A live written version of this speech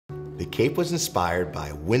The Cape was inspired by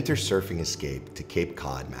a winter surfing escape to Cape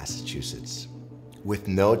Cod, Massachusetts. With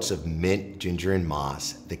notes of mint, ginger, and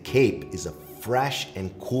moss, the Cape is a fresh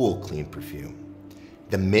and cool, clean perfume.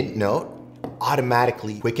 The mint note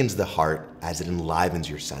automatically quickens the heart as it enlivens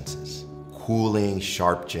your senses. Cooling,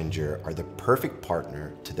 sharp ginger are the perfect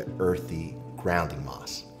partner to the earthy, grounding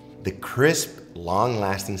moss. The crisp,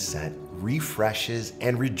 long-lasting scent refreshes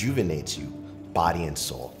and rejuvenates you, body and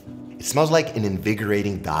soul. It smells like an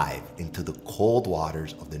invigorating dive into the cold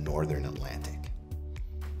waters of the Northern Atlantic.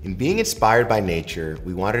 In being inspired by nature,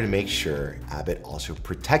 we wanted to make sure Abbott also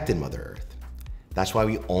protected Mother Earth. That's why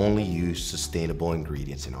we only use sustainable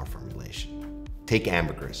ingredients in our formulation. Take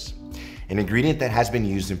ambergris, an ingredient that has been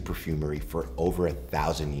used in perfumery for over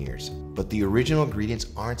 1,000 years, but the original ingredients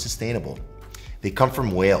aren't sustainable. They come from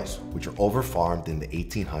whales, which were overfarmed in the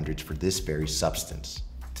 1800s for this very substance.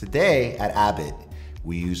 Today at Abbott,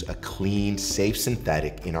 we use a clean, safe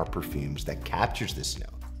synthetic in our perfumes that captures this note.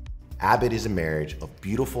 Abbott is a marriage of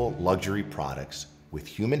beautiful luxury products with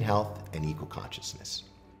human health and eco-consciousness.